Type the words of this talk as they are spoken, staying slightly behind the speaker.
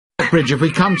Bridge, if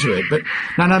we come to it, but...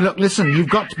 Now, look, listen, you've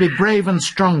got to be brave and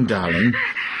strong, darling.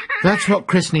 That's what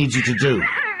Chris needs you to do.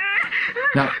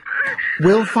 Now,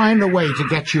 we'll find a way to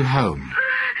get you home.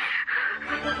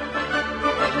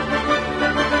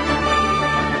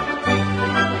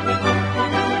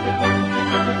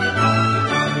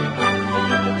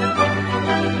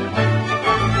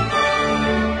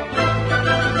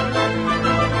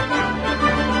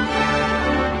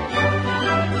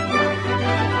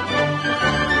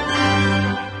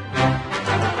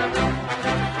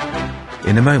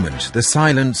 In a moment, The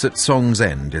Silence at Song's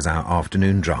End is our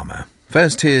afternoon drama.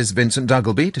 First, here's Vincent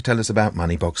Duggleby to tell us about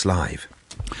Moneybox Live.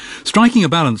 Striking a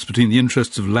balance between the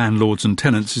interests of landlords and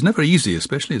tenants is never easy,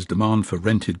 especially as demand for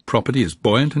rented property is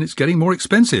buoyant and it's getting more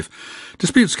expensive.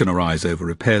 Disputes can arise over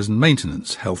repairs and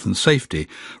maintenance, health and safety,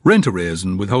 rent arrears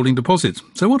and withholding deposits.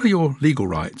 So what are your legal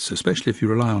rights, especially if you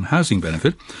rely on housing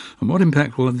benefit? And what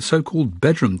impact will the so-called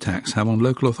bedroom tax have on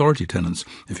local authority tenants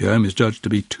if your home is judged to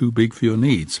be too big for your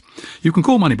needs? You can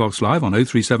call Moneybox Live on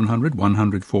 03700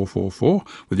 100 444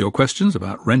 with your questions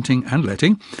about renting and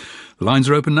letting. The lines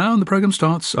are open now and the programme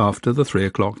starts after the 3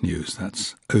 o'clock news.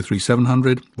 That's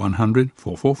 03700 100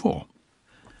 444.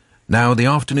 Now the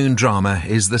afternoon drama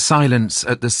is The Silence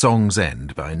at the Song's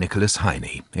End by Nicholas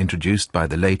Heiney, introduced by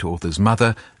the late author's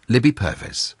mother, Libby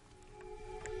Purves.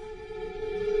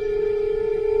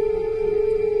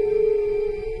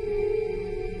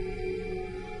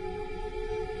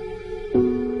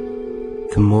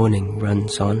 The morning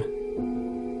runs on,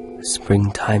 a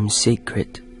springtime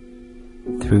secret,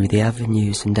 through the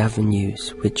avenues and avenues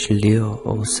which lure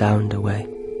all sound away.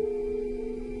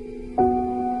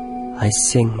 I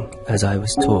sing as I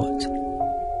was taught.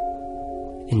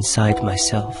 Inside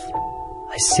myself,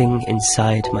 I sing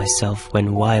inside myself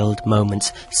when wild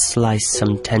moments slice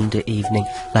some tender evening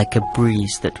like a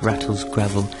breeze that rattles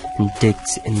gravel and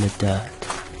digs in the dirt.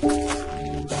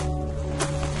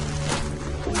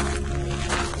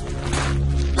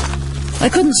 I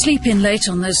couldn't sleep in late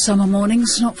on those summer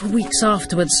mornings, not for weeks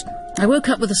afterwards. I woke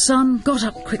up with the sun, got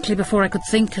up quickly before I could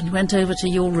think, and went over to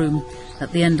your room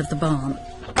at the end of the barn.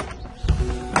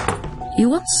 You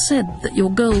once said that your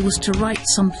goal was to write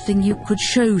something you could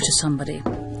show to somebody.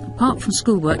 Apart from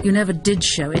schoolwork, you never did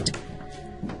show it.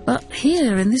 But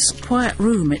here, in this quiet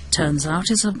room, it turns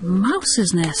out, is a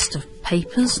mouse's nest of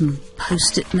papers and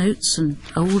post-it notes and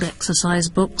old exercise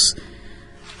books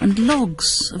and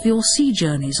logs of your sea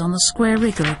journeys on the square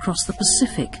rigger across the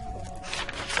Pacific.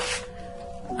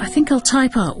 I think I'll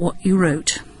type out what you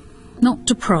wrote. Not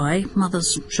to pry,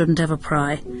 mothers shouldn't ever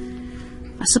pry.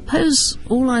 I suppose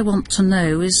all I want to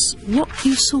know is what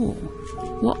you saw.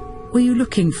 What were you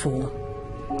looking for?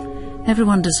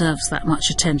 Everyone deserves that much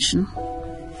attention.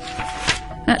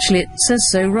 Actually, it says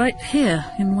so right here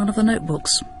in one of the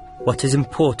notebooks. What is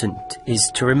important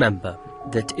is to remember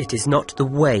that it is not the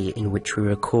way in which we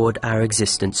record our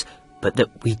existence, but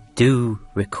that we do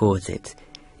record it.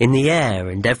 In the air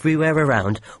and everywhere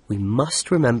around, we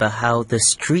must remember how the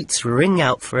streets ring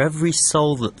out for every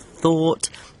soul that thought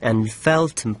and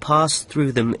felt and passed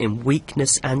through them in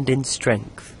weakness and in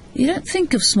strength. You don't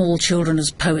think of small children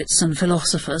as poets and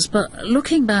philosophers, but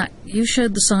looking back, you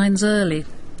showed the signs early.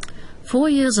 4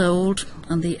 years old,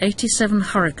 and the '87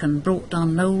 hurricane brought down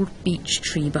an old beech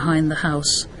tree behind the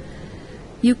house.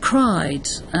 You cried,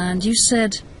 and you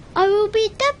said, "I will be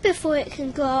dead before it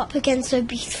can grow up again so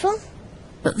beautiful."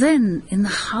 But then, in the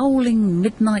howling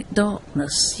midnight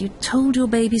darkness, you told your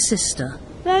baby sister,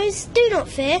 "Rose, do not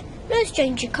fear, no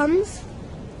stranger comes."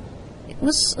 It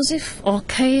was as if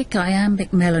archaic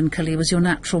iambic melancholy was your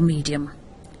natural medium.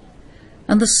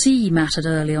 And the sea mattered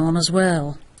early on as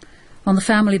well. On the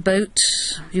family boat,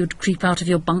 you'd creep out of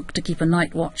your bunk to keep a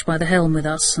night watch by the helm with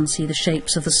us and see the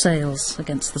shapes of the sails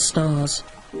against the stars.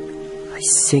 I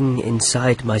sing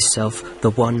inside myself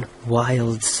the one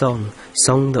wild song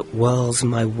that whirls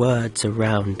my words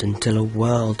around until a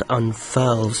world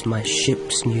unfurls my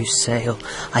ship's new sail.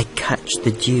 I catch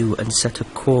the dew and set a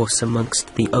course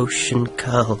amongst the ocean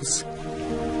curls.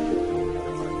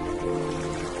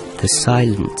 The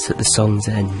silence at the song's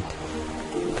end,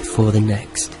 before the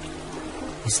next,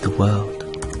 is the world.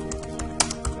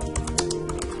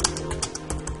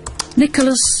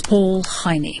 Nicholas Paul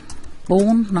Heiney,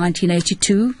 born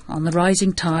 1982 on the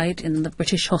rising tide in the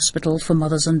British Hospital for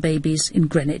Mothers and Babies in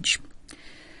Greenwich.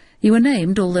 You were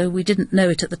named, although we didn't know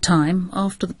it at the time,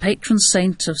 after the patron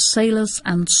saint of sailors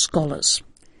and scholars.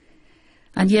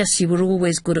 And yes, you were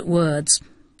always good at words.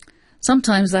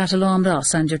 Sometimes that alarmed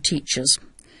us and your teachers.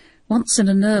 Once in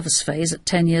a nervous phase at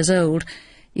 10 years old,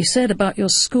 you said about your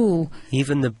school,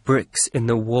 "Even the bricks in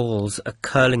the walls are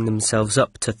curling themselves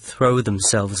up to throw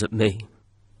themselves at me."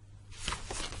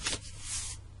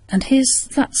 And here's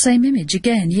that same image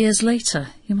again, years later.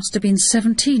 You must have been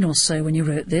 17 or so when you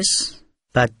wrote this.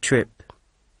 Bad trip.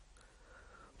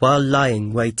 While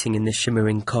lying waiting in the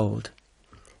shimmering cold,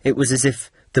 it was as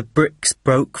if the bricks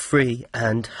broke free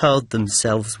and hurled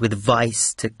themselves with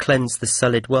vice to cleanse the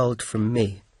sullied world from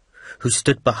me, who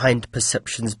stood behind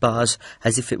perception's bars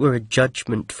as if it were a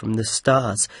judgment from the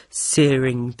stars,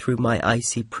 searing through my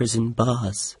icy prison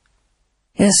bars.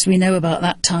 Yes, we know about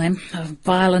that time. A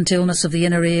violent illness of the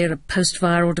inner ear, a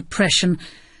post-viral depression,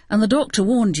 and the doctor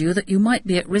warned you that you might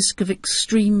be at risk of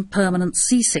extreme permanent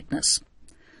seasickness.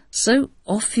 So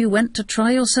off you went to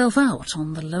try yourself out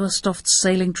on the Lowestoft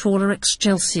sailing trawler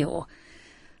Excelsior,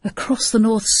 across the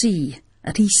North Sea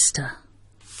at Easter.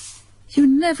 You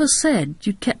never said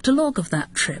you'd kept a log of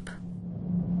that trip.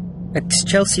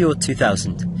 Excelsior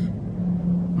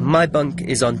 2000. My bunk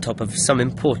is on top of some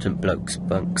important bloke's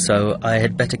bunk, so I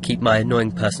had better keep my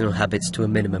annoying personal habits to a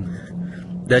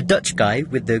minimum. The Dutch guy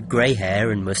with the grey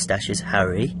hair and moustache is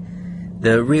Harry.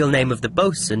 The real name of the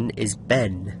bosun is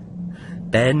Ben.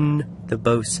 Ben the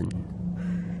bosun.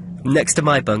 Next to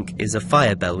my bunk is a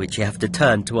fire bell which you have to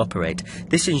turn to operate.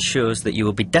 This ensures that you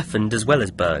will be deafened as well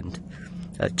as burned.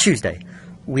 Tuesday.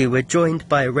 We were joined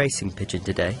by a racing pigeon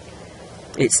today.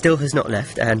 It still has not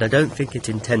left, and I don't think it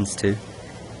intends to.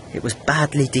 It was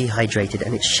badly dehydrated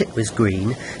and its shit was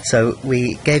green, so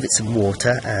we gave it some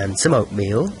water and some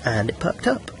oatmeal, and it perked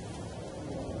up.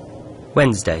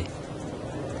 Wednesday.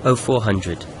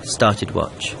 0400. Started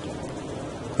watch.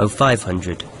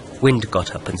 0500, wind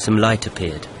got up and some light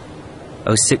appeared.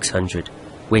 0600,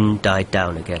 wind died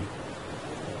down again.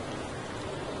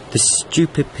 The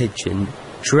stupid pigeon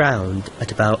drowned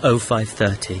at about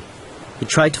 0530. It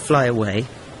tried to fly away,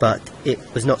 but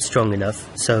it was not strong enough,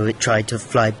 so it tried to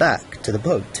fly back to the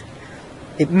boat.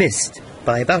 It missed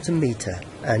by about a metre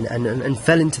and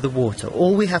fell into the water.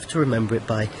 All we have to remember it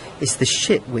by is the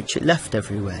shit which it left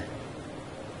everywhere.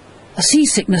 A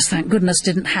seasickness, thank goodness,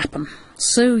 didn't happen.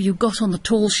 So you got on the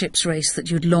tall ships race that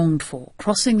you'd longed for,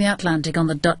 crossing the Atlantic on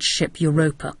the Dutch ship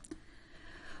Europa.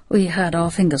 We had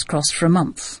our fingers crossed for a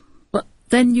month. But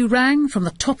then you rang from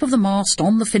the top of the mast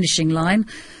on the finishing line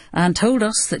and told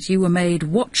us that you were made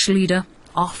watch leader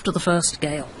after the first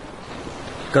gale.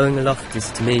 Going aloft is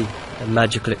to me a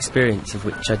magical experience of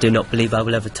which I do not believe I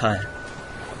will ever tire.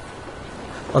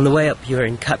 On the way up you are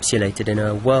encapsulated in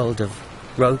a world of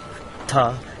rope,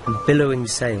 tar and billowing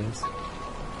sails.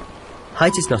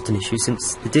 Height is not an issue,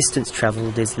 since the distance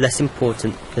travelled is less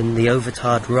important than the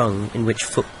overtarred rung in which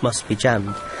foot must be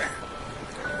jammed.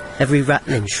 Every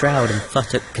rattling shroud and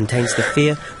futtock contains the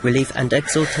fear, relief and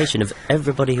exultation of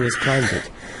everybody who has climbed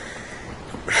it.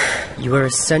 You are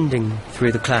ascending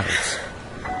through the clouds,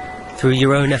 through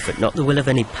your own effort, not the will of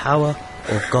any power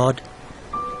or God,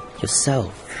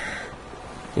 yourself,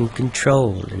 in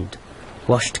control and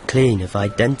washed clean of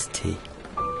identity,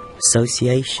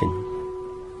 association.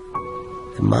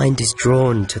 The mind is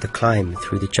drawn to the climb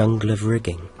through the jungle of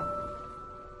rigging.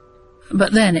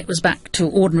 But then it was back to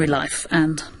ordinary life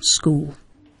and school.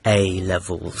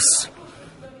 A-levels.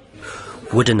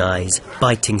 Wooden eyes,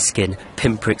 biting skin,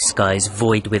 pinprick skies,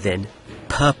 void within.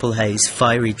 Purple haze,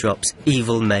 fiery drops,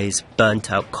 evil maze,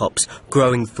 burnt-out cops,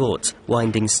 growing thoughts,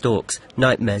 winding stalks,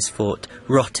 nightmares fought,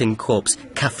 rotting corpse,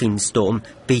 caffeine storm,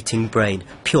 beating brain,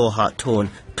 pure heart torn,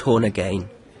 torn again.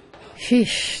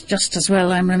 Sheesh, just as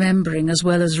well I'm remembering as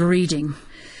well as reading.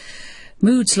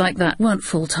 Moods like that weren't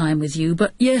full-time with you,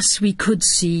 but yes, we could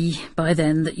see by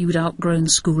then that you'd outgrown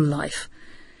school life.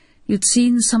 You'd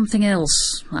seen something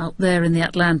else out there in the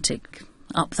Atlantic,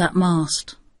 up that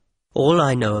mast. All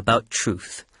I know about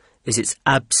truth is its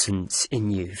absence in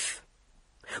youth.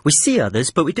 We see others,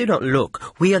 but we do not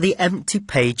look. We are the empty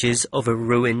pages of a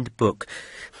ruined book.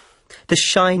 The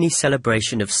shiny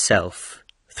celebration of self.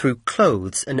 Through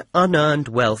clothes and unearned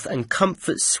wealth and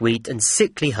comfort sweet and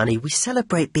sickly honey, we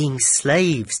celebrate being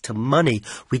slaves to money.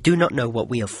 We do not know what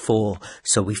we are for,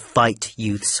 so we fight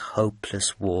youth's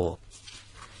hopeless war.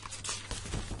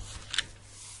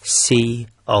 C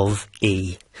of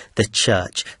E, the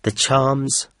church, the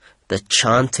charms, the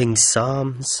chanting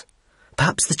psalms.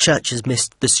 Perhaps the church has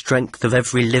missed the strength of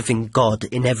every living God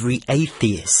in every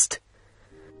atheist.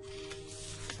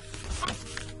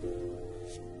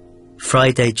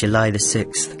 Friday, July the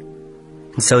 6th.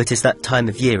 And so it is that time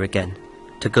of year again,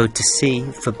 to go to sea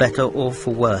for better or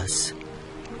for worse,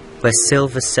 where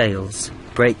silver sails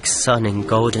break sun in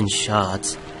golden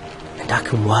shards, and I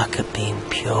can work at being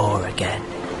pure again.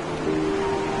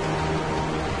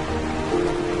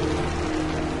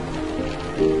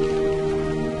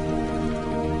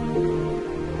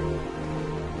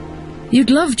 You'd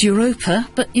loved Europa,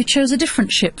 but you chose a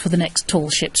different ship for the next tall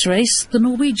ships race, the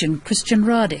Norwegian Christian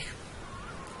Radi.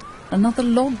 Another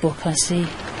logbook, I see.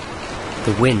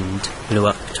 The wind blew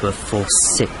up to a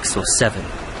force 6 or 7.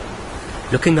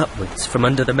 Looking upwards from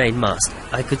under the main mast,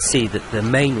 I could see that the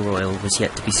main royal was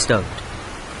yet to be stowed.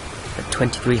 At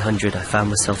 2300 I found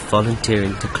myself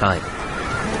volunteering to climb.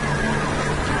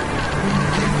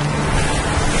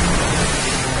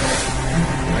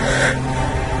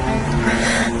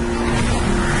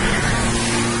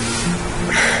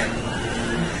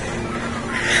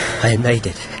 I had made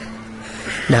it.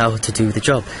 Now to do the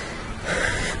job.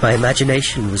 My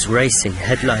imagination was racing,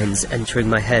 headlines entering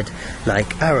my head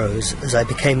like arrows as I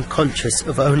became conscious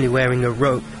of only wearing a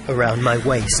rope around my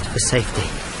waist for safety.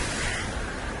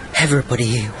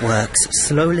 Everybody works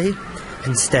slowly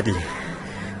and steadily,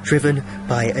 driven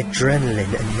by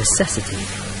adrenaline and necessity.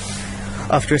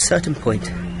 After a certain point,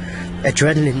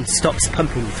 adrenaline stops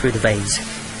pumping through the veins.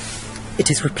 It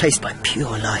is replaced by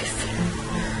pure life.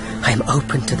 I am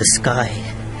open to the sky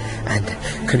and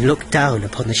can look down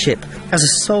upon the ship as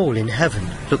a soul in heaven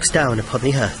looks down upon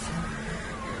the earth.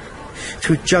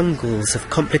 Through jungles of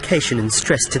complication and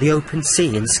stress to the open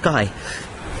sea and sky,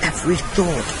 every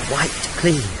thought wiped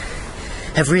clean,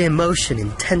 every emotion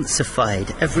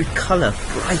intensified, every colour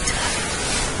brighter.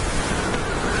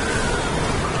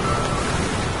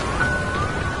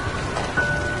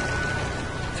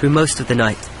 Through most of the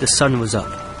night, the sun was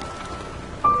up.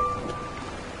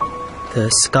 The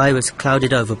sky was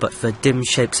clouded over but for dim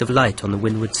shapes of light on the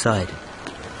windward side.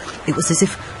 It was as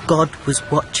if God was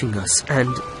watching us,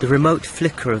 and the remote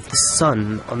flicker of the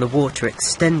sun on the water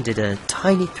extended a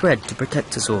tiny thread to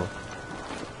protect us all.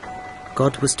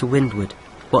 God was to windward,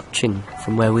 watching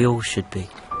from where we all should be.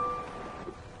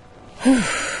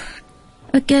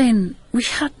 Again, we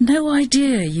had no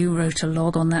idea you wrote a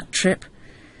log on that trip.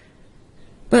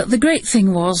 But the great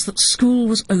thing was that school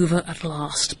was over at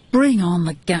last. Bring on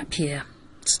the gap year.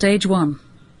 Stage 1.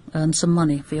 Earn some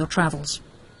money for your travels.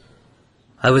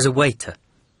 I was a waiter.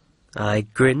 I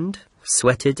grinned,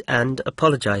 sweated and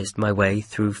apologised my way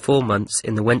through 4 months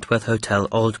in the Wentworth Hotel,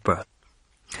 Aldborough.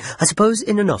 I suppose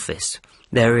in an office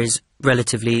there is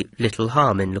relatively little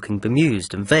harm in looking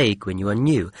bemused and vague when you are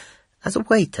new. As a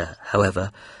waiter,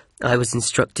 however, I was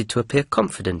instructed to appear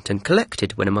confident and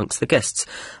collected when amongst the guests.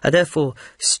 I therefore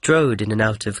strode in and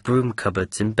out of broom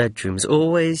cupboards and bedrooms,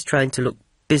 always trying to look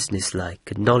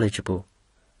businesslike and knowledgeable.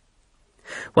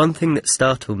 One thing that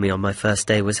startled me on my first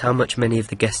day was how much many of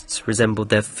the guests resembled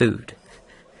their food.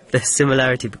 Their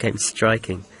similarity became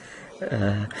striking.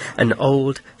 An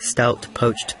old, stout,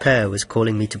 poached pear was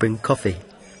calling me to bring coffee.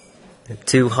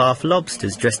 2 half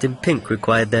lobsters dressed in pink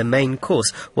required their main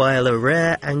course, while a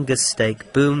rare Angus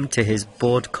steak boomed to his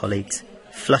bored colleagues,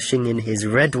 flushing in his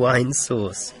red wine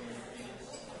sauce.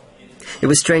 It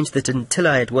was strange that until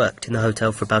I had worked in the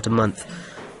hotel for about a month,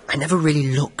 I never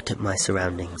really looked at my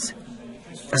surroundings.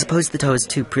 I suppose that I was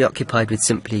too preoccupied with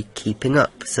simply keeping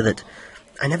up, so that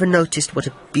I never noticed what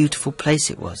a beautiful place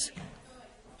it was.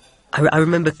 I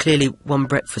remember clearly one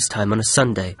breakfast time on a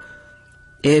Sunday.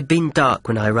 It had been dark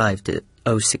when I arrived at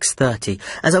 06:30.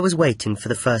 As I was waiting for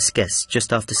the first guests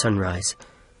just after sunrise,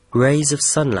 rays of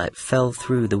sunlight fell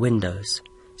through the windows,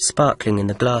 sparkling in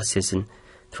the glasses and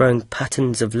throwing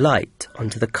patterns of light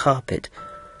onto the carpet.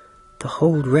 The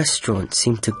whole restaurant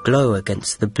seemed to glow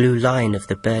against the blue line of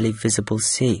the barely visible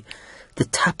sea. The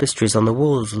tapestries on the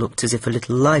walls looked as if a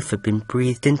little life had been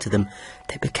breathed into them.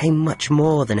 They became much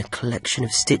more than a collection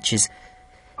of stitches.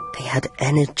 They had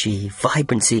energy,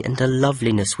 vibrancy, and a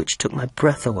loveliness which took my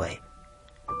breath away.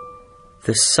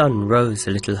 The sun rose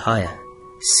a little higher,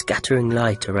 scattering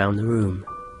light around the room.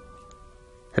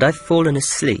 Had I fallen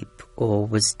asleep, or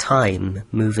was time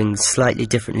moving slightly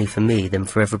differently for me than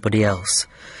for everybody else?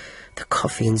 The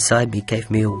coffee inside me gave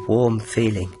me a warm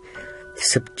feeling,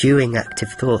 subduing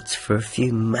active thoughts for a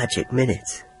few magic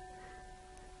minutes.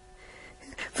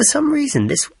 For some reason,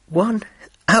 this one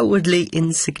outwardly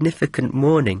insignificant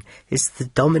morning is the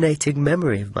dominating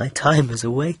memory of my time as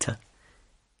a waiter.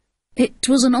 It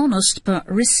was an honest but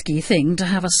risky thing to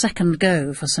have a second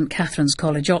go for St. Catherine's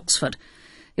College, Oxford.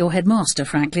 Your headmaster,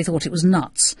 frankly, thought it was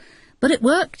nuts. But it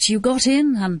worked, you got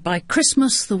in, and by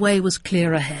Christmas the way was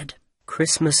clear ahead.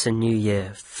 Christmas and New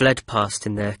Year fled past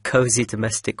in their cosy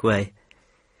domestic way.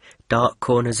 Dark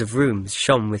corners of rooms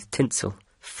shone with tinsel,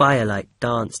 firelight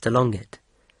danced along it.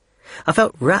 I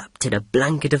felt wrapped in a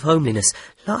blanket of homeliness.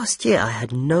 Last year I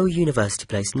had no university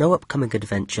place, no upcoming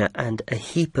adventure, and a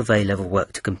heap of A-level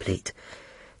work to complete.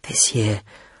 This year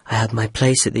I had my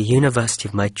place at the university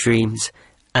of my dreams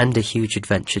and a huge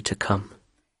adventure to come.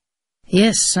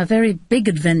 Yes, a very big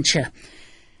adventure.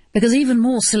 Because even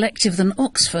more selective than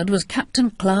Oxford was Captain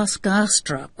Klaas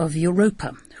Gaastra of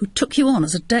Europa, who took you on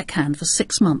as a deckhand for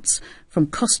 6 months, from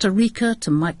Costa Rica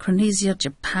to Micronesia,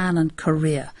 Japan and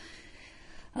Korea.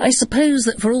 I suppose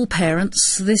that for all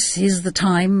parents, this is the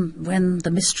time when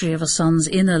the mystery of a son's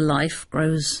inner life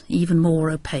grows even more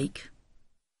opaque.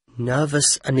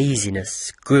 Nervous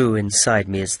uneasiness grew inside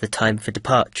me as the time for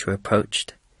departure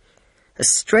approached. A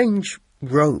strange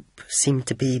rope seemed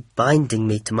to be binding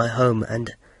me to my home,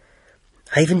 and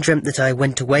I even dreamt that I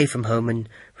went away from home and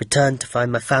returned to find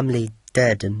my family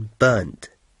dead and burnt.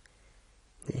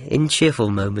 In cheerful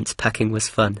moments, packing was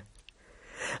fun.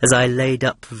 As I laid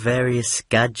up various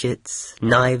gadgets,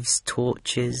 knives,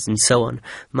 torches, and so on,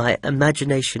 my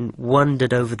imagination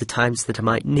wandered over the times that I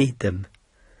might need them.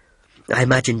 I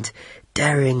imagined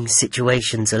daring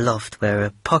situations aloft where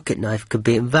a pocket knife could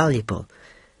be invaluable.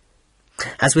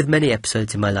 As with many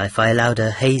episodes in my life, I allowed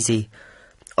a hazy,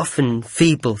 often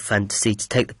feeble fantasy to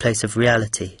take the place of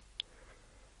reality,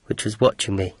 which was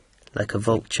watching me like a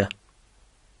vulture.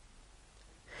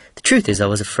 The truth is, I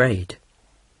was afraid.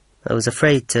 I was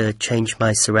afraid to change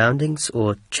my surroundings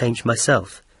or change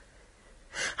myself.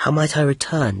 How might I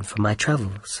return from my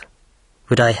travels?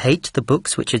 Would I hate the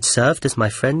books which had served as my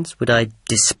friends? Would I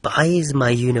despise my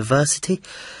university?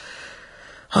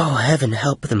 Oh, heaven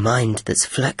help the mind that's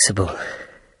flexible.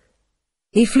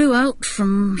 He flew out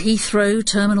from Heathrow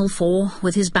Terminal 4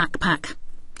 with his backpack.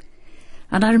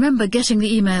 And I remember getting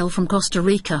the email from Costa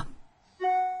Rica.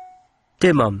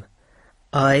 Dear Mum,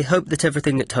 I hope that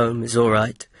everything at home is all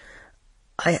right.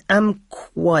 I am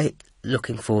quite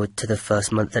looking forward to the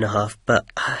first month and a half, but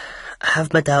I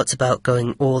have my doubts about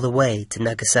going all the way to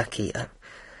Nagasaki.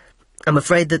 I'm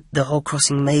afraid that the whole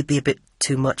crossing may be a bit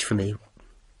too much for me.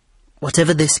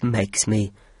 Whatever this makes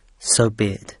me, so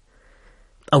be it.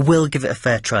 I will give it a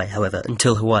fair try, however,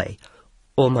 until Hawaii.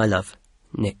 All my love,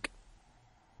 Nick.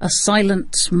 A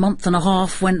silent month and a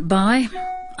half went by,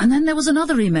 and then there was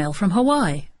another email from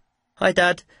Hawaii. Hi,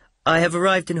 Dad. I have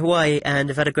arrived in Hawaii and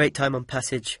have had a great time on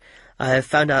passage. I have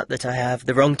found out that I have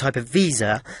the wrong type of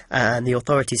visa, and the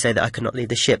authorities say that I cannot leave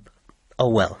the ship. Oh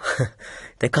well,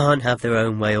 they can't have their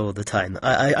own way all the time.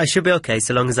 I should be okay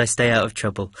so long as I stay out of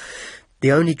trouble.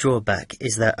 The only drawback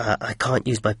is that I can't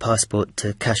use my passport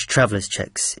to cash travellers'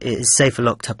 checks. It is safer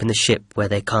locked up in the ship where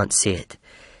they can't see it.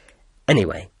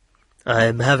 Anyway,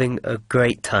 I'm having a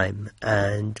great time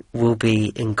and will be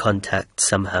in contact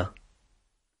somehow.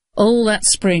 All that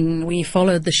spring we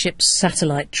followed the ship's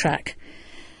satellite track.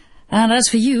 And as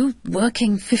for you,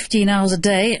 working 15 hours a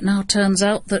day, it now turns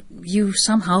out that you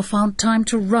somehow found time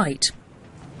to write.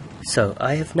 So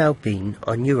I have now been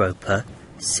on Europa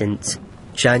since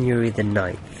January the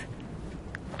 9th.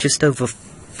 Just over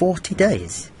 40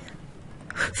 days.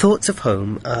 Thoughts of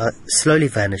home are slowly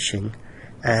vanishing,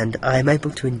 and I am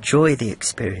able to enjoy the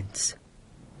experience.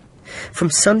 From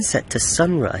sunset to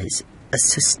sunrise, a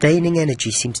sustaining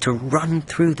energy seems to run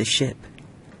through the ship.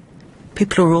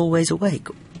 People are always awake,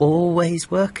 always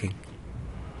working.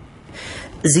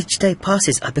 As each day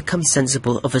passes, I become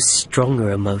sensible of a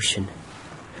stronger emotion.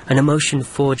 An emotion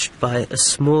forged by a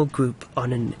small group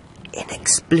on an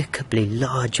inexplicably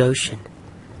large ocean.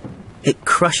 It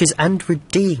crushes and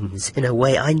redeems in a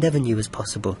way I never knew was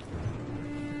possible.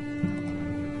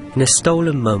 In a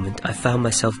stolen moment, I found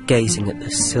myself gazing at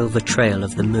the silver trail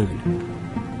of the moon.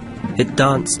 It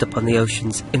danced upon the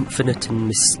ocean's infinite and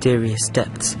mysterious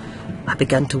depths. I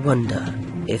began to wonder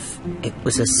if it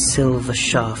was a silver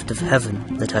shaft of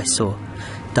heaven that I saw,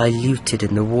 diluted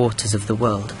in the waters of the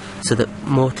world, so that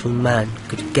mortal man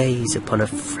could gaze upon a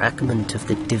fragment of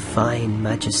the divine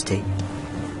majesty.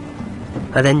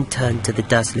 I then turned to the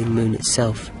dazzling moon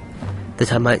itself,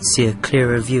 that I might see a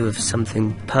clearer view of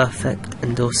something perfect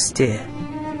and austere.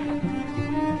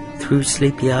 Through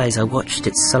sleepy eyes I watched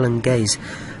its sullen gaze,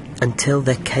 until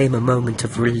there came a moment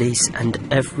of release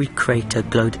and every crater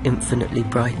glowed infinitely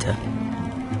brighter.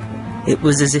 It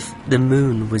was as if the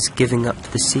moon was giving up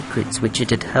the secrets which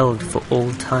it had held for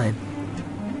all time.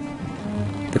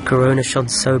 The corona shone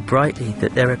so brightly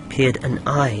that there appeared an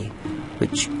eye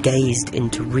which gazed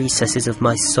into recesses of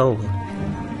my soul.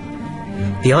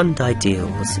 Beyond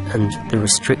ideals and the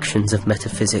restrictions of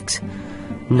metaphysics,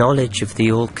 knowledge of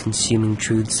the all-consuming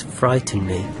truths frightened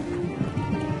me,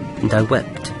 and I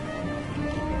wept.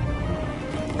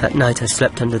 That night I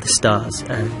slept under the stars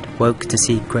and woke to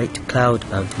see great cloud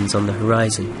mountains on the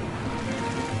horizon,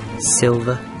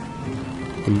 silver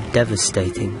and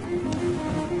devastating.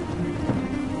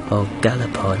 Oh,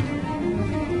 gallop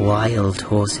on, wild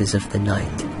horses of the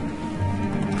night,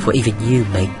 for even you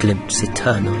may glimpse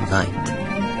eternal light.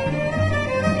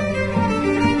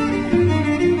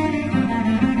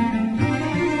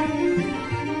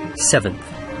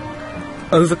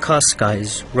 7th. Overcast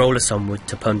skies roll us onward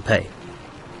to Pohnpei.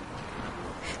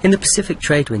 In the Pacific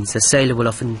trade winds, a sailor will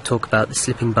often talk about the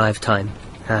slipping by of time,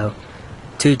 how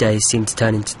 2 days seem to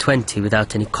turn into 20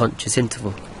 without any conscious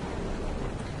interval.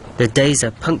 The days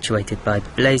are punctuated by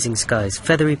blazing skies,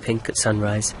 feathery pink at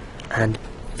sunrise, and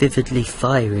vividly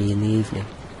fiery in the evening.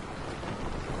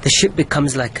 The ship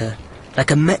becomes like a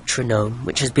metronome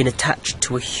which has been attached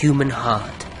to a human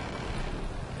heart.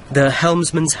 The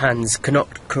helmsman's hands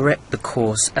cannot correct the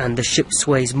course, and the ship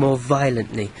sways more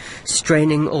violently,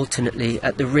 straining alternately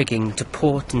at the rigging to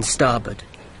port and starboard.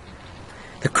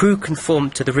 The crew conform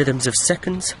to the rhythms of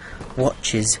seconds,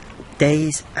 watches,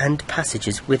 days and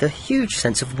passages with a huge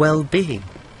sense of well-being.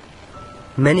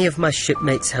 Many of my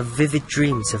shipmates have vivid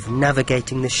dreams of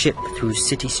navigating the ship through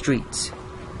city streets.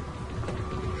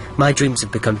 My dreams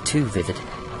have become too vivid.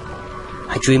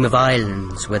 I dream of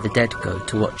islands where the dead go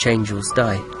to watch angels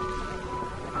die.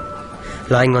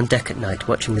 Lying on deck at night,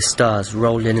 watching the stars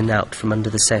roll in and out from under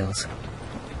the sails,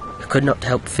 I could not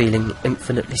help feeling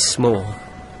infinitely small,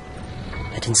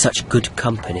 yet in such good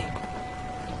company.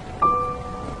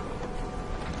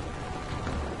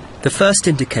 The first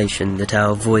indication that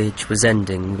our voyage was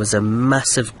ending was a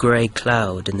massive grey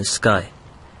cloud in the sky.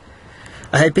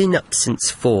 I had been up since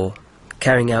 4,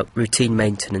 carrying out routine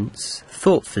maintenance,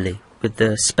 thoughtfully, with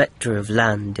the spectre of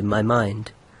land in my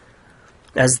mind.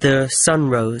 As the sun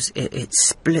rose, it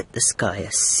split the sky,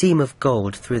 a seam of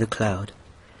gold through the cloud,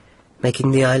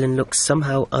 making the island look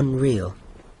somehow unreal.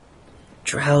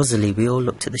 Drowsily, we all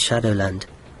looked at the shadowland,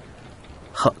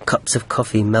 hot cups of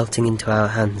coffee melting into our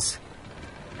hands,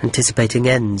 anticipating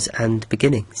ends and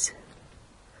beginnings.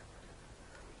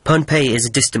 Pohnpei is a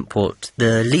distant port,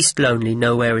 the least lonely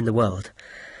nowhere in the world,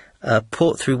 a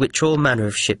port through which all manner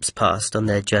of ships passed on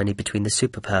their journey between the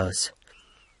superpowers.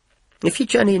 If you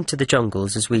journey into the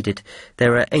jungles, as we did,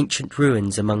 there are ancient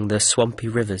ruins among the swampy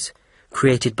rivers,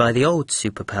 created by the old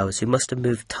superpowers who must have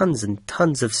moved tons and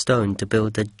tons of stone to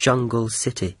build a jungle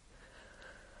city.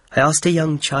 I asked a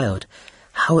young child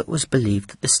how it was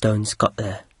believed that the stones got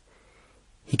there.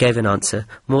 He gave an answer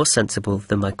more sensible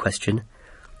than my question,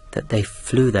 that they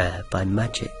flew there by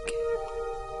magic.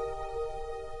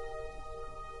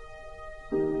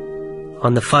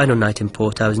 On the final night in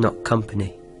port, I was not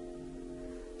company.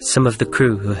 Some of the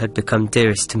crew who had become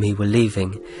dearest to me were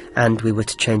leaving, and we were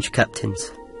to change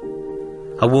captains.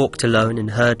 I walked alone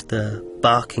and heard the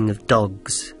barking of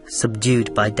dogs,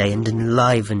 subdued by day and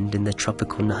enlivened in the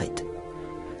tropical night.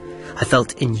 I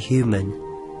felt inhuman,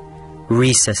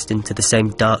 recessed into the same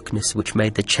darkness which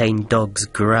made the chained dogs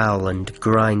growl and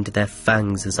grind their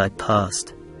fangs as I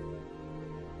passed.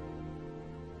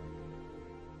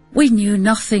 We knew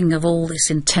nothing of all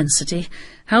this intensity.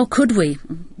 How could we?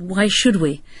 Why should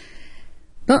we?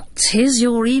 But here's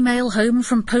your email home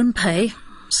from Pohnpei,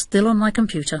 still on my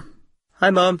computer. Hi,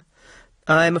 Mom.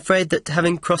 I'm afraid that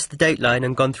having crossed the date line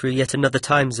and gone through yet another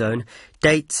time zone,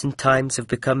 dates and times have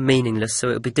become meaningless, so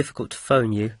it'll be difficult to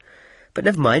phone you. But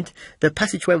never mind, the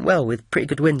passage went well with pretty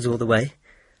good winds all the way.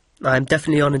 I'm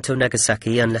definitely on until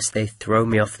Nagasaki, unless they throw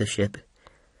me off the ship.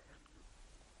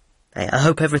 I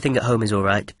hope everything at home is all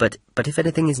right, but if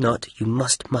anything is not, you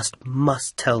must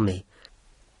tell me.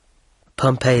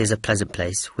 Pohnpei is a pleasant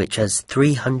place, which has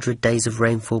 300 days of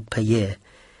rainfall per year.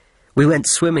 We went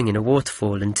swimming in a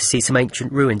waterfall and to see some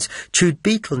ancient ruins, chewed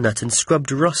betel nut and scrubbed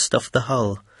rust off the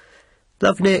hull.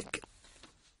 Love, Nick.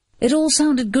 It all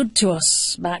sounded good to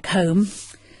us back home.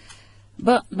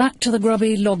 But back to the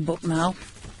grubby logbook now.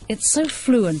 It's so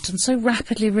fluent and so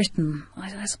rapidly written.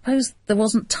 I suppose there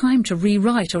wasn't time to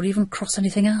rewrite or even cross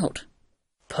anything out.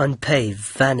 Pohnpei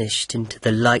vanished into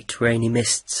the light rainy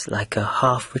mists like a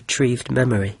half-retrieved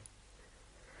memory.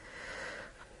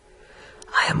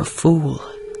 I am a fool.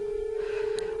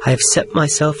 I have set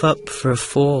myself up for a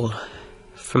fall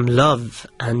from love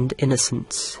and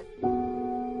innocence.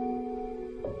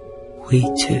 We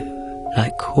two,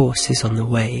 like horses on the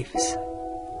waves,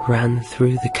 ran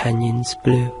through the canyons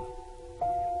blue,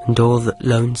 and all that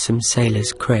lonesome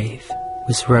sailors crave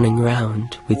was running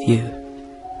round with you.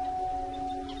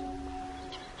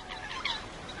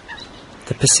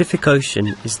 The Pacific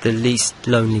Ocean is the least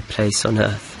lonely place on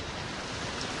earth.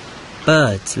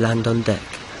 Birds land on deck.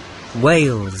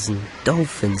 Whales and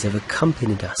dolphins have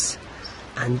accompanied us,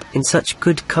 and in such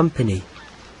good company,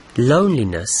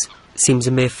 loneliness seems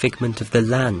a mere figment of the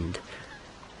land.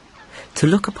 To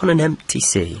look upon an empty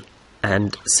sea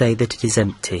and say that it is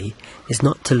empty is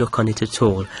not to look on it at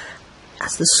all.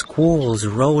 As the squalls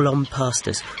roll on past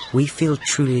us, we feel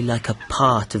truly like a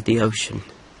part of the ocean.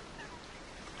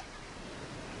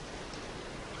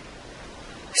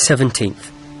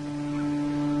 17th.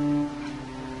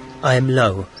 I am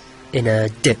low, in a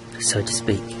dip, so to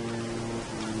speak.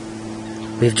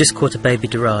 We have just caught a baby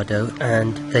Dorado,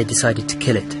 and they decided to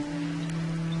kill it.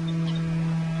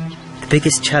 The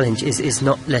biggest challenge is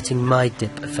not letting my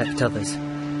dip affect others.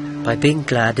 By being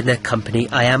glad in their company,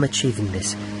 I am achieving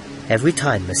this. Every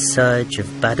time a surge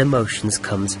of bad emotions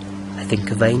comes, I think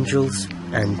of angels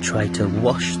and try to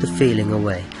wash the feeling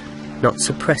away. Not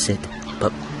suppress it,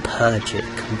 but purge it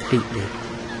completely.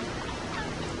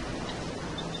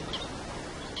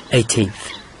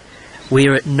 18th. We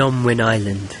are at Nomwin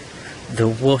Island. The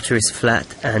water is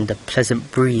flat and a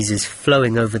pleasant breeze is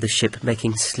flowing over the ship,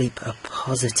 making sleep a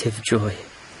positive joy.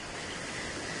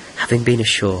 Having been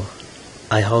ashore,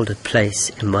 I hold a place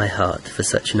in my heart for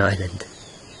such an island.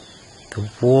 The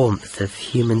warmth of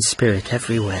human spirit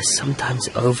everywhere sometimes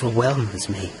overwhelms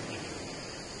me.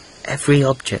 Every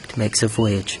object makes a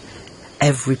voyage,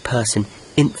 every person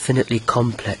infinitely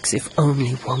complex, if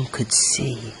only one could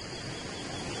see.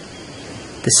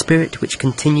 The spirit which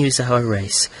continues our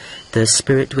race, the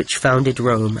spirit which founded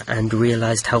Rome and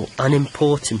realized how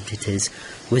unimportant it is,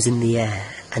 was in the air,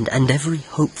 and every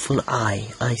hopeful eye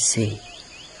I see.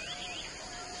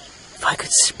 If I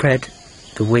could spread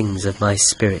the wings of my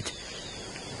spirit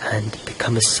and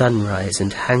become a sunrise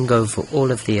and hang over all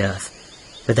of the earth,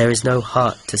 where there is no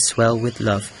heart to swell with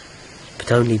love,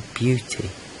 but only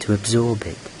beauty to absorb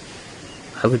it,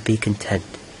 I would be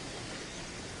content.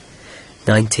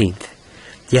 19th.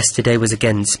 Yesterday was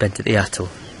again spent at the atoll.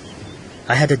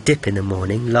 I had a dip in the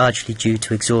morning, largely due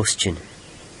to exhaustion.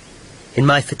 In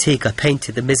my fatigue I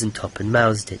painted the mizzen-top and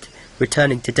moused it,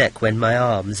 returning to deck when my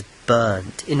arms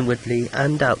burned inwardly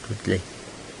and outwardly.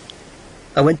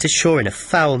 I went ashore in a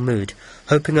foul mood,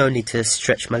 hoping only to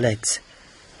stretch my legs.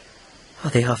 Oh,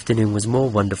 the afternoon was more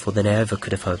wonderful than I ever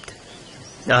could have hoped.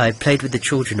 I played with the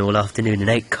children all afternoon and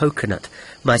ate coconut.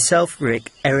 Myself,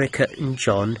 Rick, Erica and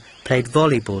John played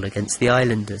volleyball against the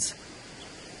islanders.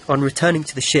 On returning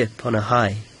to the ship on a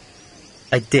high,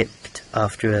 I dipped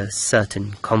after a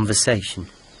certain conversation,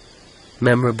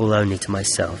 memorable only to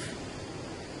myself.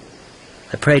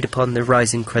 I prayed upon the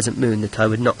rising crescent moon that I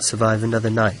would not survive another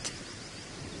night.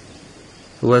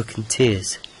 Awoke in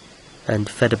tears and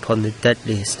fed upon the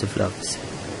deadliest of loves.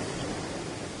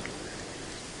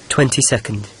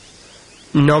 22nd.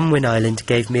 Nomwin Island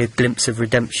gave me a glimpse of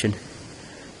redemption.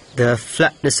 The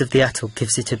flatness of the atoll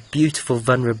gives it a beautiful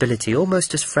vulnerability,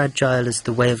 almost as fragile as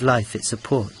the way of life it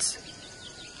supports.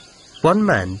 One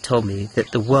man told me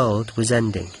that the world was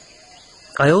ending.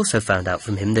 I also found out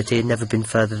from him that he had never been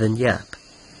further than Yap.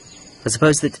 I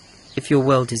suppose that if your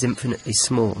world is infinitely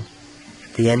small,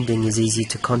 the ending is easy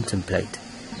to contemplate.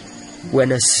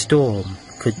 When a storm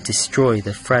could destroy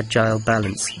the fragile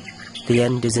balance, the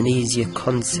end is an easier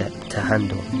concept to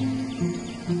handle.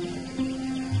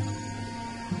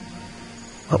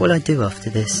 What will I do after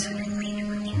this?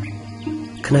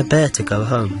 Can I bear to go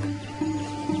home?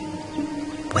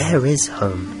 Where is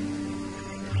home?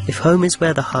 If home is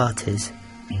where the heart is,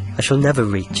 I shall never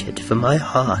reach it, for my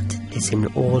heart is in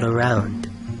all around.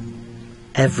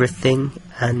 Everything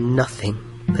and nothing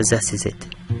possesses it.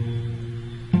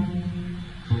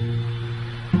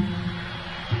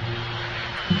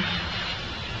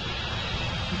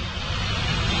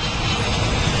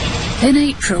 In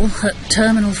April, at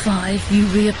Terminal 5, you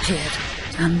reappeared,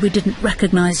 and we didn't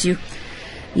recognise you.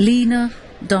 Leaner,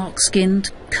 dark-skinned,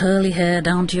 curly hair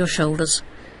down to your shoulders.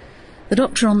 The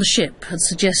doctor on the ship had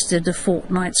suggested a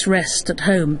fortnight's rest at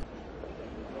home.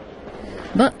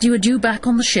 But you were due back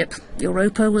on the ship.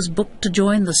 Europa was booked to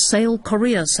join the Sail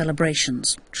Korea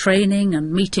celebrations, training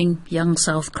and meeting young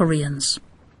South Koreans.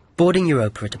 Boarding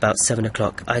Europa at about 7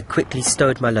 o'clock, I quickly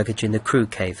stowed my luggage in the crew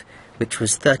cave, which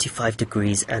was 35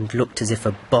 degrees and looked as if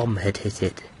a bomb had hit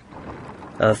it.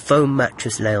 A foam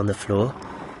mattress lay on the floor,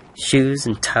 shoes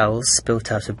and towels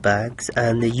spilt out of bags,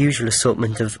 and the usual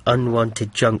assortment of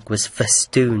unwanted junk was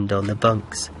festooned on the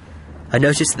bunks. I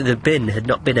noticed that the bin had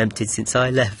not been emptied since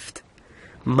I left.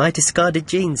 My discarded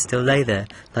jeans still lay there,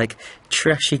 like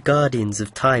trashy guardians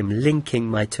of time, linking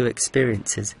my two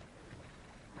experiences.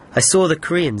 I saw the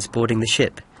Koreans boarding the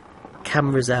ship,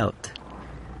 cameras out.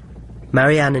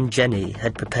 Marianne and Jenny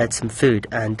had prepared some food,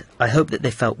 and I hope that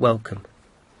they felt welcome.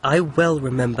 I well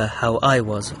remember how I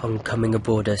was on coming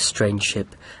aboard a strange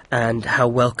ship, and how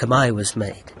welcome I was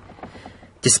made.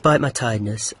 Despite my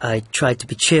tiredness, I tried to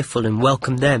be cheerful and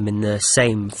welcome them in the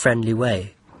same friendly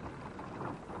way.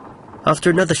 After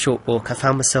another short walk, I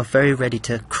found myself very ready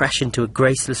to crash into a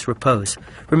graceless repose.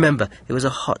 Remember, it was a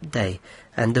hot day,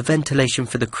 and the ventilation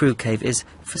for the crew cave is,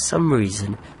 for some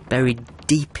reason, buried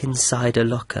deep inside a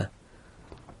locker.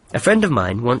 A friend of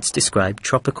mine once described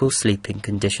tropical sleeping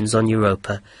conditions on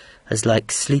Europa as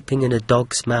like sleeping in a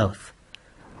dog's mouth.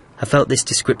 I felt this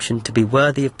description to be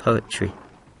worthy of poetry.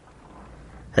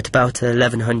 At about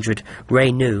 1100,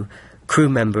 Ray New, crew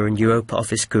member and Europa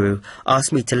office guru,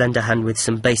 asked me to lend a hand with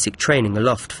some basic training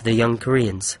aloft for the young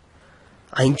Koreans.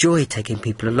 I enjoy taking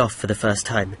people aloft for the first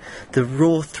time. The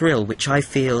raw thrill, which I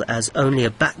feel as only a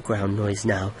background noise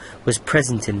now, was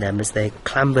present in them as they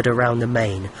clambered around the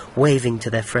main, waving to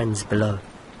their friends below.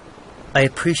 I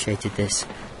appreciated this,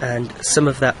 and some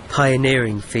of that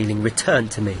pioneering feeling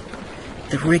returned to me.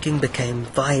 The rigging became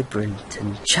vibrant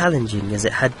and challenging as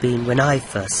it had been when I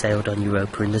first sailed on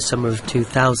Europa in the summer of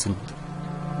 2000.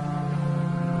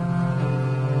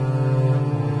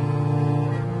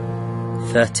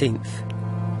 "13th.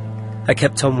 I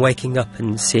kept on waking up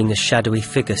and seeing a shadowy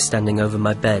figure standing over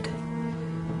my bed.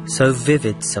 So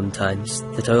vivid sometimes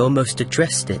that I almost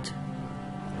addressed it.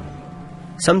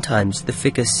 Sometimes the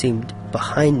figure seemed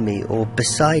behind me or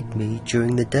beside me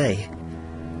during the day.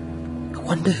 I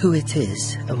wonder who it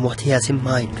is and what he has in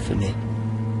mind for me."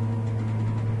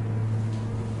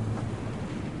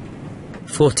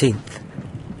 14th.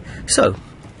 So,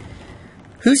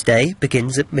 whose day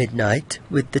begins at midnight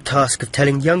with the task of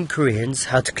telling young Koreans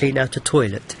how to clean out a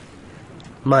toilet?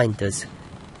 Mine does.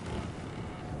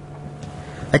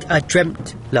 I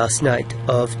dreamt last night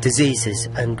of diseases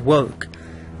and woke,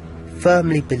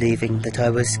 firmly believing that I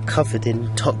was covered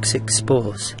in toxic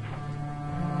spores.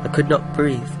 I could not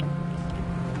breathe.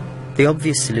 The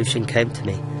obvious solution came to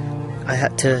me. I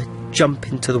had to jump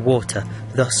into the water,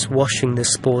 thus washing the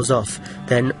spores off.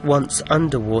 Then, once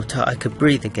underwater, I could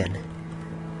breathe again.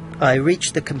 I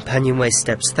reached the companionway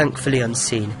steps, thankfully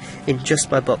unseen, in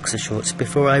just my boxer shorts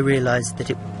before I realised that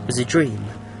it was a dream.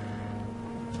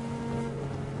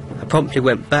 I promptly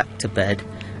went back to bed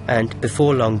and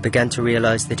before long began to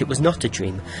realise that it was not a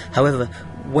dream. However,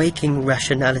 waking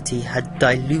rationality had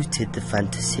diluted the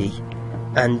fantasy,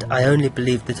 and I only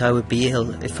believed that I would be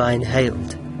ill if I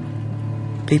inhaled.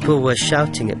 People were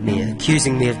shouting at me,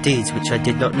 accusing me of deeds which I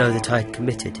did not know that I had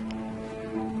committed.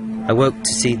 I woke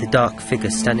to see the dark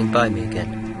figure standing by me again.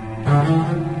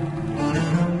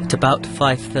 At about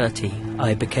 5:30,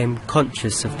 I became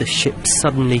conscious of the ship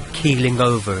suddenly keeling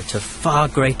over at a far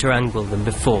greater angle than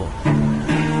before.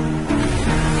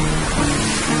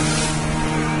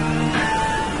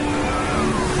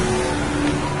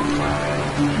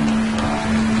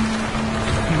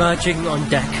 Emerging on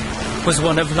deck was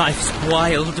one of life's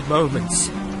wild moments.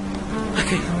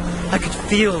 I could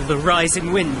feel the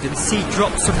rising wind and see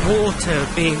drops of water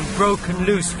being broken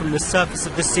loose from the surface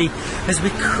of the sea as we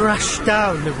crashed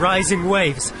down the rising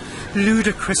waves,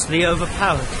 ludicrously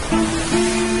overpowered.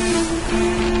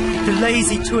 The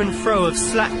lazy to and fro of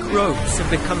slack ropes had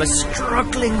become a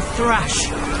struggling thrash.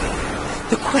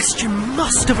 The question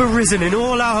must have arisen in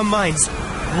all our minds: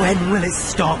 when will it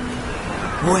stop?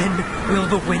 When will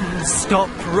the wind stop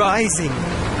rising?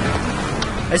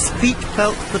 As feet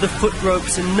felt for the foot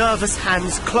ropes and nervous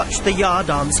hands clutched the yard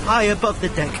arms high above the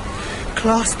deck,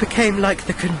 Class became like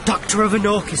the conductor of an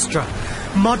orchestra,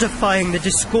 modifying the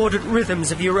discordant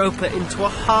rhythms of Europa into a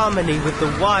harmony with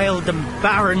the wild and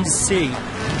barren sea.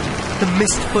 The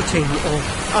missed footing or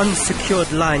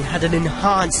unsecured line had an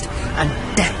enhanced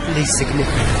and deathly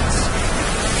significance.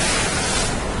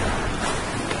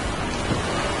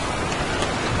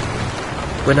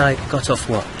 When I got off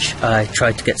watch, I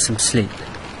tried to get some sleep.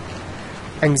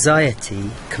 Anxiety,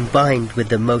 combined with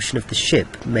the motion of the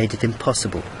ship, made it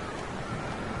impossible.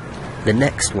 The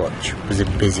next watch was a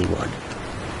busy one.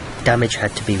 Damage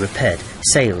had to be repaired,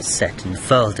 sails set and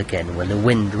furled again when the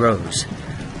wind rose.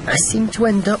 I seemed to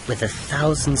end up with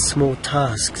 1,000 small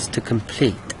tasks to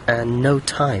complete and no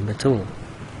time at all.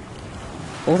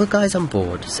 All the guys on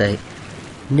board say,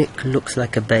 "Nick looks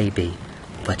like a baby,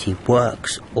 but he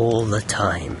works all the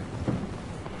time."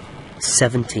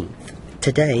 17th.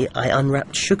 Today I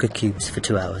unwrapped sugar cubes for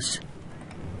 2 hours.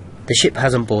 The ship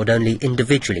has on board only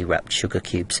individually wrapped sugar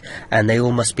cubes, and they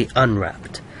all must be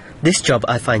unwrapped. This job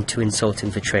I find too insulting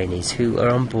for trainees, who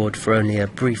are on board for only a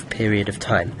brief period of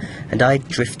time, and I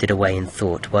drifted away in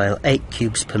thought while 8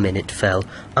 cubes per minute fell,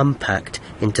 unpacked,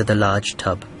 into the large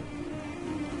tub.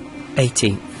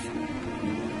 18th.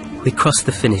 We crossed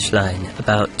the finish line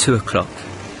about 2 o'clock.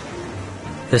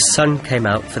 The sun came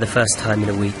out for the first time in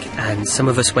a week, and some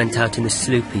of us went out in the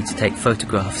sloopy to take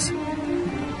photographs.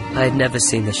 I had never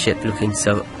seen the ship looking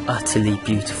so utterly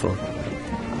beautiful.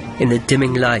 In the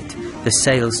dimming light, the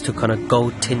sails took on a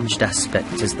gold-tinged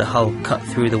aspect as the hull cut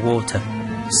through the water,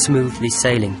 smoothly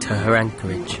sailing to her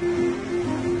anchorage.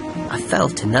 I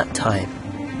felt in that time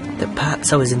that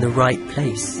perhaps I was in the right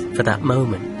place for that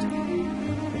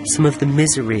moment. Some of the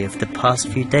misery of the past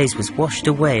few days was washed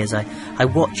away as I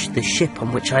watched the ship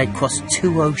on which I had crossed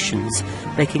 2 oceans,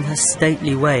 making her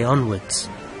stately way onwards.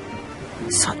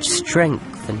 Such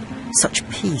strength and such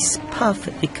peace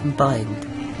perfectly combined.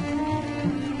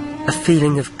 A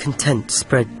feeling of content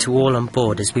spread to all on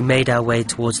board as we made our way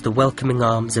towards the welcoming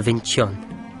arms of Incheon.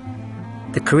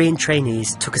 The Korean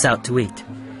trainees took us out to eat.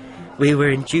 We were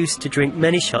induced to drink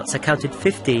many shots, I counted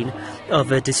 15,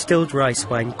 of a distilled rice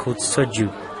wine called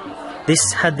soju.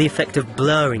 This had the effect of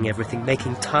blurring everything,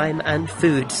 making time and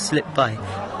food slip by.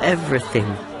 Everything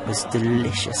was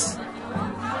delicious.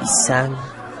 We sang,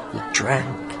 we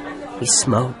drank, we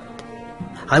smoked.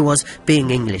 I was,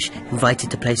 being English, invited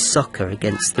to play soccer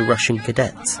against the Russian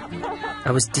cadets.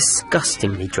 I was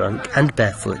disgustingly drunk and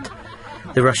barefoot.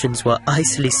 The Russians were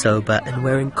icily sober and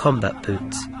wearing combat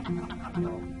boots.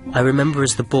 I remember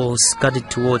as the ball scudded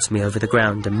towards me over the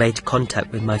ground and made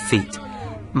contact with my feet.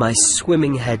 My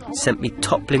swimming head sent me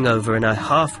toppling over and I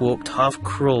half walked, half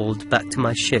crawled back to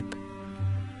my ship.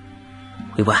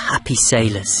 We were happy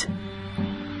sailors.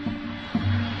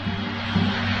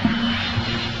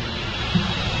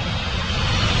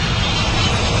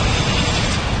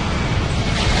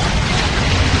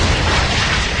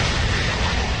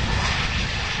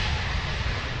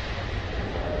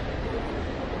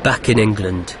 Back in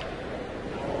England.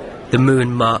 The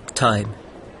moon marked time.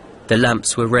 The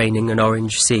lamps were raining an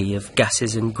orange sea of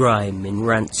gases and grime in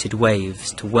rancid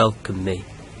waves to welcome me.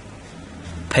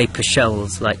 Paper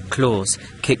shells like claws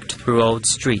kicked through old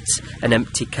streets, an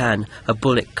empty can, a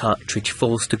bullet cartridge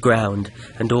falls to ground,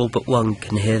 and all but one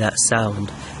can hear that sound.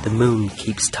 The moon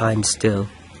keeps time still,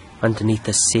 underneath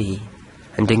the sea,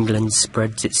 and England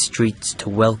spreads its streets to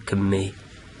welcome me.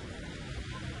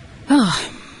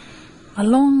 A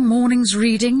long morning's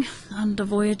reading and a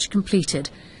voyage completed.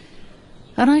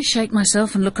 And I shake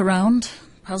myself and look around,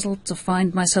 puzzled to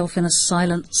find myself in a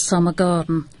silent summer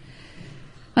garden.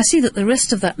 I see that the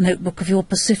rest of that notebook of your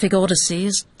Pacific Odyssey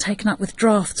is taken up with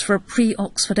drafts for a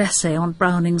pre-Oxford essay on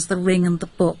Browning's The Ring and the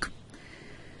Book.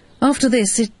 After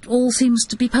this, it all seems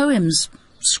to be poems,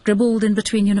 scribbled in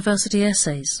between university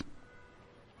essays.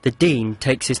 The Dean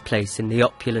takes his place in the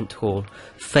opulent hall,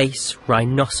 face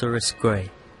rhinoceros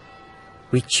grey.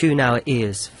 We tune our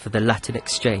ears for the Latin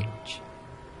exchange.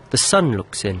 The sun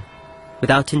looks in,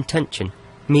 without intention,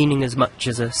 meaning as much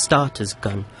as a starter's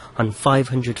gun on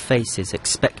 500 faces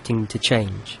expecting to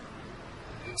change.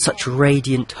 Such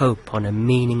radiant hope on a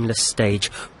meaningless stage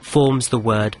forms the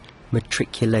word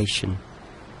matriculation.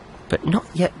 But not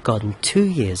yet gone 2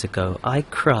 years ago, I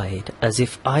cried as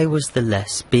if I was the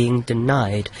less being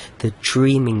denied the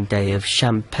dreaming day of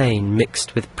champagne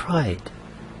mixed with pride.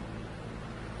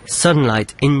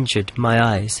 Sunlight injured my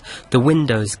eyes, the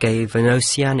windows gave an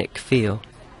oceanic feel.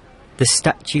 The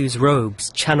statue's robes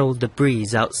channeled the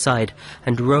breeze outside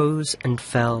and rose and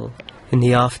fell in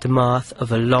the aftermath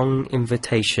of a long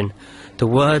invitation, the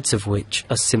words of which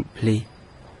are simply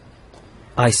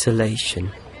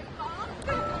isolation.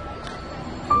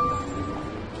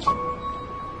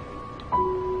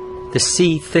 The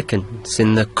sea thickens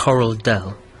in the coral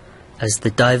dell as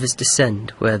the divers descend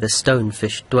where the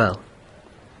stonefish dwell.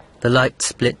 The light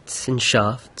splits in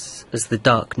shafts as the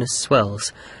darkness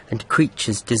swells and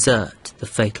creatures desert the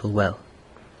fatal well.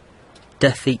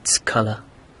 Death eats colour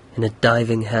in a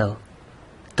diving hell,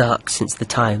 dark since the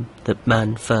time that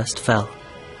man first fell.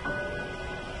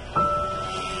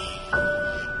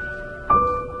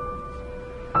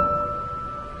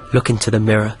 Look into the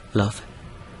mirror, love,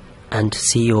 and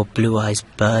see your blue eyes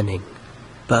burning,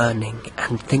 burning,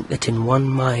 and think that in one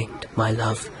mind, my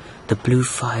love, the blue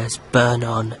fires burn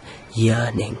on,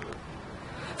 yearning.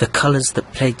 The colours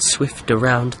that played swift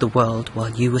around the world while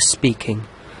you were speaking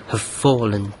have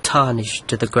fallen tarnished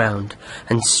to the ground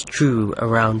and strew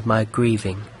around my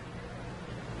grieving.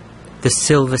 The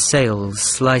silver sails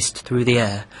sliced through the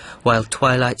air while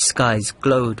twilight skies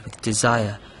glowed with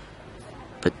desire.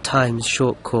 But time's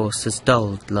short course has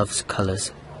dulled love's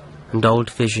colours, and old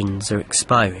visions are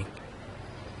expiring.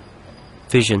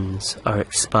 Visions are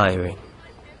expiring.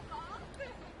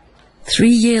 3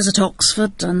 years at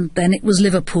Oxford, and then it was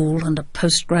Liverpool and a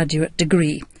postgraduate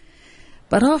degree.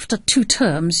 But after 2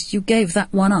 terms, you gave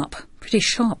that one up, pretty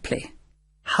sharply.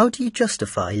 How do you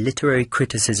justify literary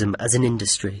criticism as an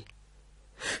industry?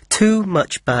 Too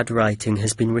much bad writing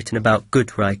has been written about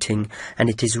good writing, and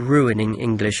it is ruining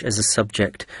English as a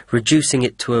subject, reducing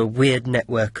it to a weird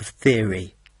network of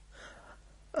theory.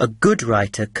 A good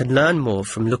writer can learn more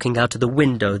from looking out of the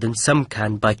window than some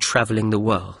can by travelling the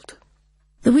world.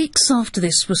 The weeks after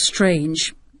this were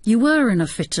strange. You were in a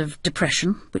fit of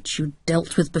depression, which you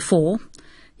dealt with before.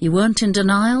 You weren't in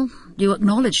denial, you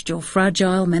acknowledged your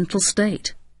fragile mental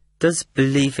state. Does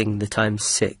believing that I'm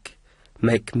sick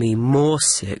make me more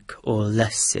sick or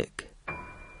less sick?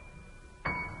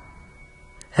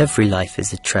 Every life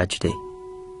is a tragedy.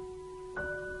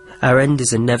 Our end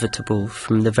is inevitable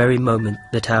from the very moment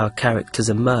that our characters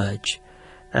emerge,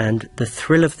 and the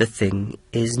thrill of the thing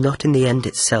is not in the end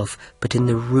itself, but in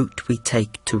the route we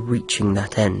take to reaching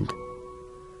that end.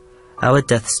 Our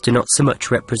deaths do not so much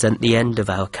represent the end of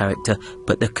our character,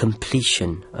 but the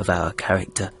completion of our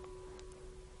character.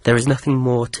 There is nothing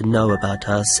more to know about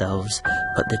ourselves,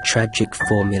 but the tragic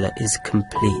formula is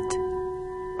complete.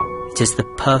 It is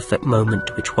the perfect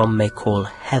moment which one may call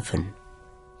heaven.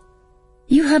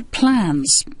 You had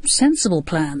plans, sensible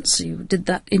plans. You did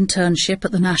that internship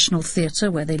at the National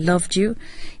Theatre where they loved you.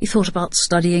 You thought about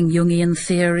studying Jungian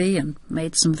theory and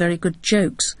made some very good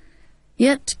jokes.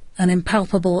 Yet an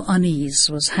impalpable unease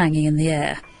was hanging in the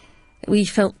air. We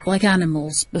felt like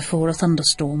animals before a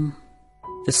thunderstorm.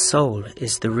 The soul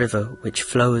is the river which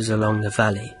flows along the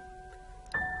valley.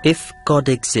 If God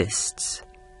exists,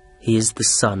 he is the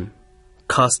sun,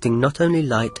 casting not only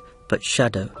light but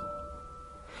shadow.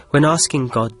 When asking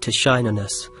God to shine on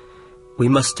us, we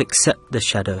must accept the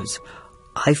shadows.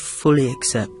 I fully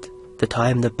accept that I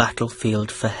am the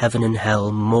battlefield for heaven and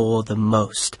hell more than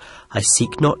most. I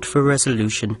seek not for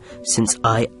resolution, since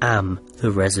I am the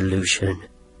resolution.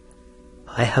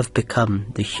 I have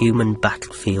become the human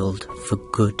battlefield for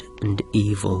good and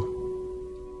evil.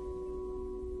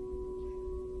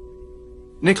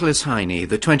 Nicholas Heiney,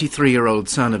 the 23-year-old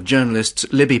son of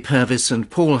journalists Libby Purves and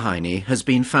Paul Heiney, has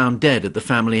been found dead at the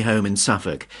family home in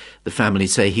Suffolk. The family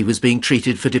say he was being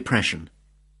treated for depression.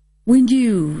 We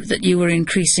knew that you were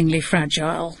increasingly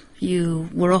fragile.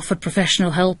 You were offered professional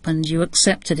help and you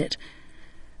accepted it.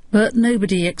 But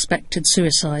nobody expected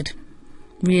suicide.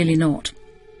 Really not.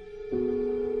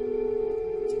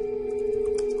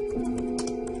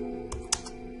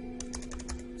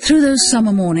 Through those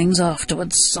summer mornings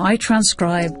afterwards, I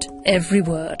transcribed every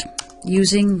word,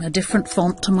 using a different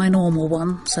font to my normal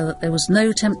one, so that there was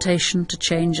no temptation to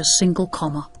change a single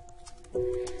comma.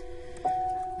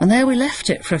 And there we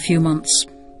left it for a few months,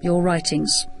 your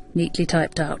writings, neatly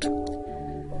typed out.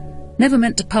 Never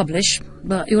meant to publish,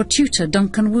 but your tutor,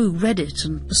 Duncan Wu, read it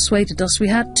and persuaded us we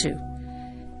had to.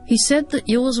 He said that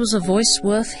yours was a voice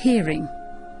worth hearing,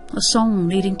 a song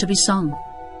needing to be sung.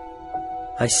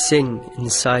 I sing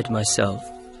inside myself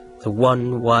the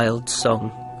one wild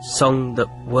song that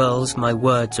whirls my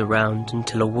words around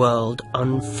until a world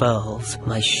unfurls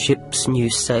my ship's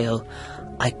new sail.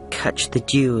 I catch the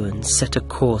dew and set a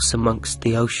course amongst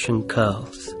the ocean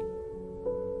curls.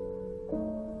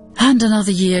 And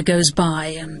another year goes by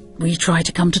and we try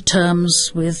to come to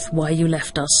terms with why you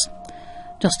left us,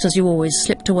 just as you always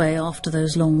slipped away after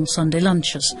those long Sunday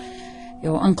lunches.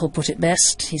 Your uncle put it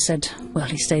best. He said, well,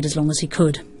 he stayed as long as he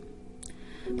could.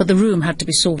 But the room had to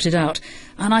be sorted out,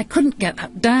 and I couldn't get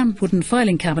that damn wooden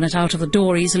filing cabinet out of the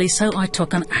door easily, so I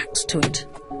took an axe to it.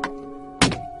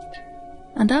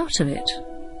 And out of it,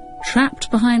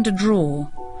 trapped behind a drawer,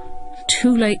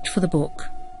 too late for the book,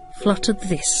 fluttered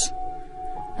this.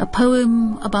 A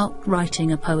poem about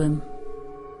writing a poem.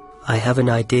 I have an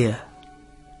idea.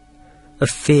 A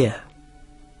fear.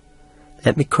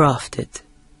 Let me craft it.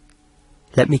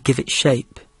 Let me give it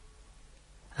shape,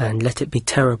 and let it be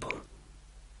terrible.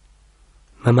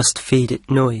 I must feed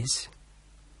it noise,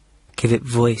 give it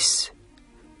voice,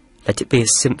 let it be a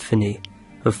symphony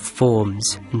of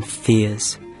forms and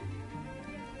fears,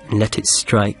 and let it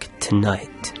strike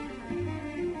tonight.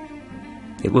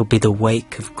 It will be the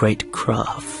wake of great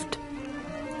craft.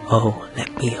 Oh,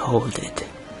 let me hold it,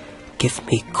 give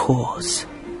me cause,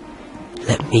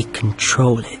 let me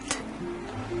control it.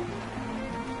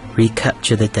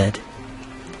 Recapture the dead,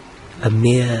 a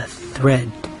mere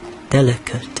thread,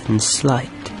 delicate and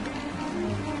slight.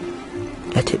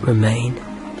 Let it remain,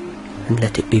 and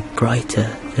let it be brighter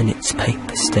than its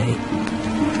paper stain.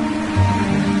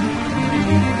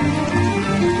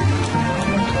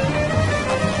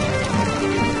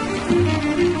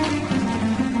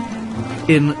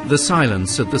 In The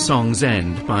Silence at the Song's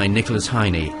End by Nicholas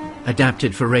Heiney,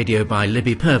 adapted for radio by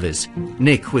Libby Purves,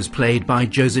 Nick was played by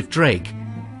Joseph Drake,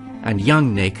 and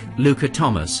young Nick, Luca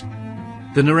Thomas.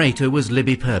 The narrator was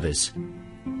Libby Purves.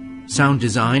 Sound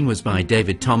design was by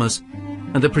David Thomas,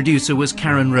 and the producer was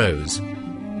Karen Rose.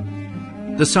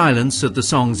 The Silence at the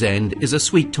Song's End is a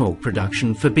Sweet Talk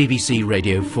production for BBC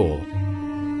Radio 4.